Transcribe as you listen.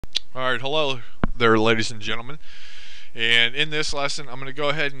Alright, hello there, ladies and gentlemen. And in this lesson, I'm going to go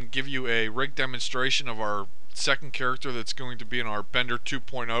ahead and give you a rig demonstration of our second character that's going to be in our Bender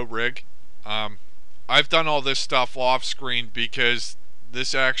 2.0 rig. Um, I've done all this stuff off screen because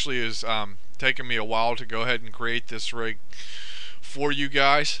this actually is taking me a while to go ahead and create this rig for you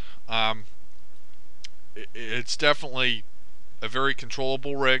guys. It's definitely a very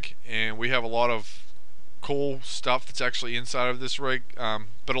controllable rig, and we have a lot of cool stuff that's actually inside of this rig.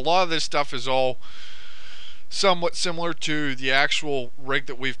 But a lot of this stuff is all somewhat similar to the actual rig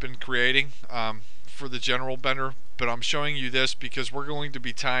that we've been creating for the general Bender. But I'm showing you this because we're going to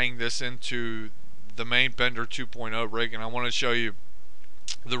be tying this into the main Bender 2.0 rig, and I want to show you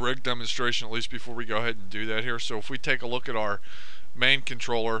the rig demonstration at least before we go ahead and do that here. So if we take a look at our main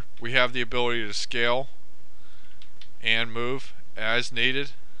controller, we have the ability to scale and move as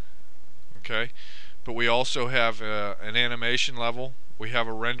needed. Okay, but we also have an animation level, we have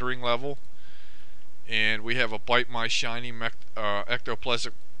a rendering level, and we have a bite my shiny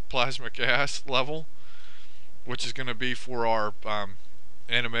ectoplasmic gas level, which is going to be for our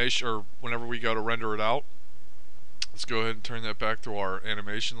animation, or whenever we go to render it out. Let's go ahead and turn that back to our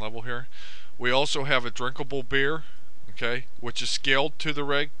animation level here. We also have a drinkable beer, okay, which is scaled to the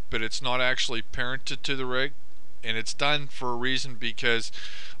rig, but it's not actually parented to the rig. And it's done for a reason, because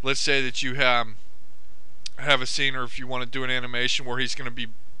let's say that you have a scene, or if you want to do an animation where he's going to be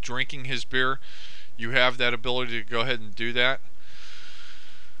drinking his beer, you have that ability to go ahead and do that.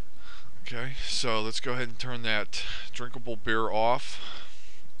 Okay, so let's go ahead and turn that drinkable beer off.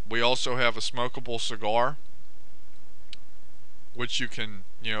 We also have a smokeable cigar, which you can,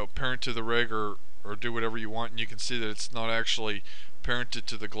 parent to the rig, or do whatever you want. And you can see that it's not actually parented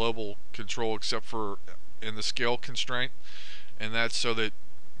to the global control except for in the scale constraint, and that's so that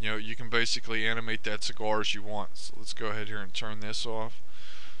you can basically animate that cigar as you want. So let's go ahead here and turn this off.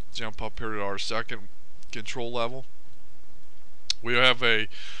 Jump up here to our second control level. We have a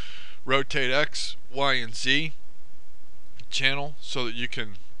rotate X, Y, and Z channel so that you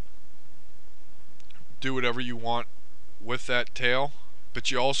can do whatever you want with that tail,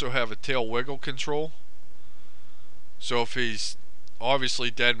 but you also have a tail wiggle control. So if he's obviously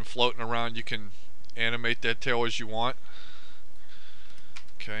dead and floating around, you can animate that tail as you want.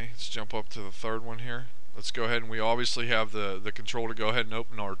 Okay, let's jump up to the third one here. Let's go ahead, and we obviously have the control to go ahead and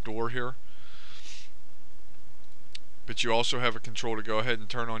open our door here. But you also have a control to go ahead and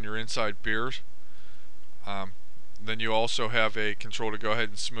turn on your inside beers. Then you also have a control to go ahead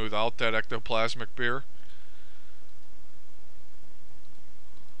and smooth out that ectoplasmic beer.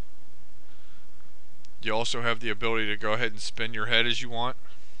 You also have the ability to go ahead and spin your head as you want.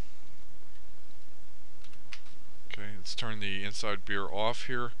 Okay, let's turn the inside beer off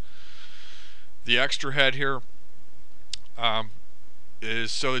here. The extra head here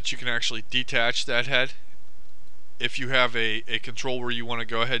is so that you can actually detach that head. If you have a control where you want to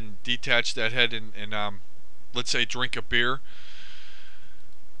go ahead and detach that head and let's say drink a beer,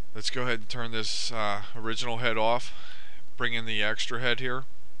 let's go ahead and turn this original head off, bring in the extra head here.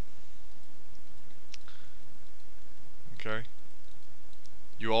 Okay.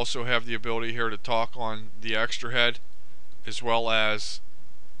 You also have the ability here to talk on the extra head, as well as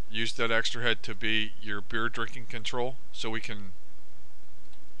use that extra head to be your beer drinking control, so we can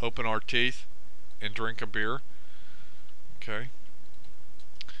open our teeth and drink a beer. Okay.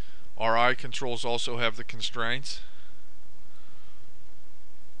 Our eye controls also have the constraints.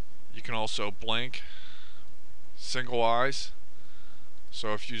 You can also blink single eyes.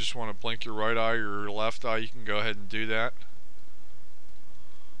 So if you just want to blink your right eye or your left eye, you can go ahead and do that.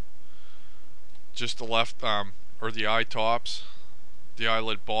 Just the left or the eye tops, the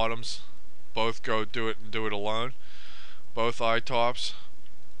eyelid bottoms, both go do it and do it alone. Both eye tops,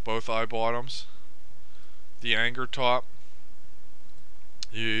 both eye bottoms. The anger top,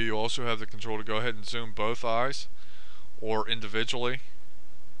 you also have the control to go ahead and zoom both eyes or individually,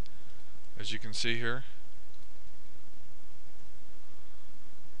 as you can see here.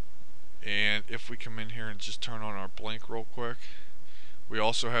 And if we come in here and just turn on our blink real quick, we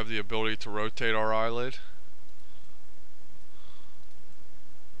also have the ability to rotate our eyelid.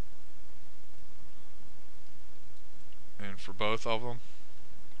 And for both of them.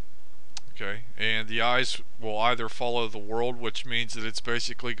 Okay, and the eyes will either follow the world, which means that it's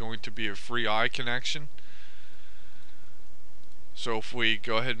basically going to be a free eye connection. So if we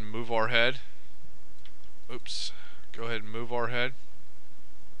go ahead and move our head, go ahead and move our head,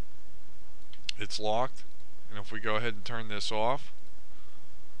 it's locked. And if we go ahead and turn this off,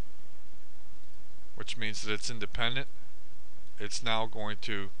 which means that it's independent, it's now going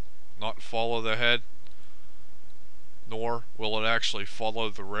to not follow the head, nor will it actually follow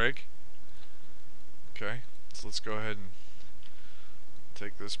the rig. Okay, so let's go ahead and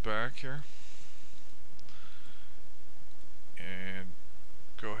take this back here and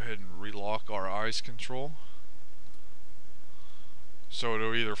go ahead and relock our eyes control. So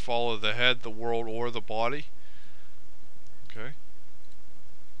it'll either follow the head, the world, or the body. Okay.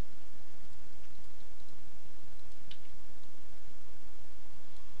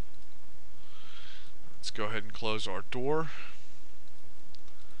 Let's go ahead and close our door.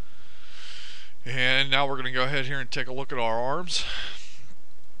 And now we're going to go ahead here and take a look at our arms.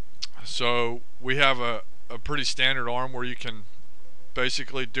 So we have a pretty standard arm where you can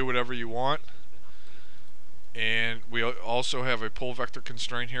basically do whatever you want. And we also have a pull vector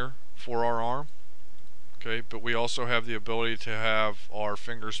constraint here for our arm. Okay, but we also have the ability to have our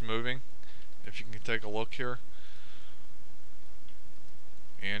fingers moving. If you can take a look here.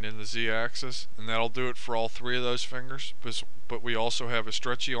 And in the Z-axis, and that'll do it for all three of those fingers. But we also have a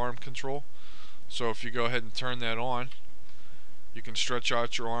stretchy arm control. So if you go ahead and turn that on, you can stretch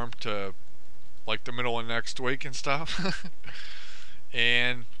out your arm to like the middle of next week and stuff.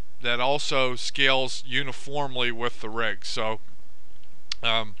 And that also scales uniformly with the rig. So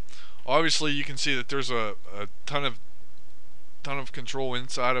obviously you can see that there's a ton of control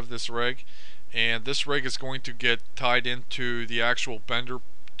inside of this rig, and this rig is going to get tied into the actual Bender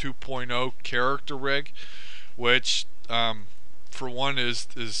 2.0 character rig, which for one is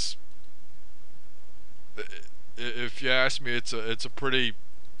if you ask me, it's a pretty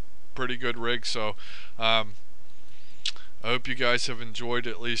good rig. So I hope you guys have enjoyed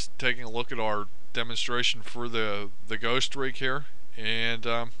at least taking a look at our demonstration for the Ghost rig here, and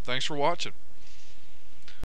thanks for watching.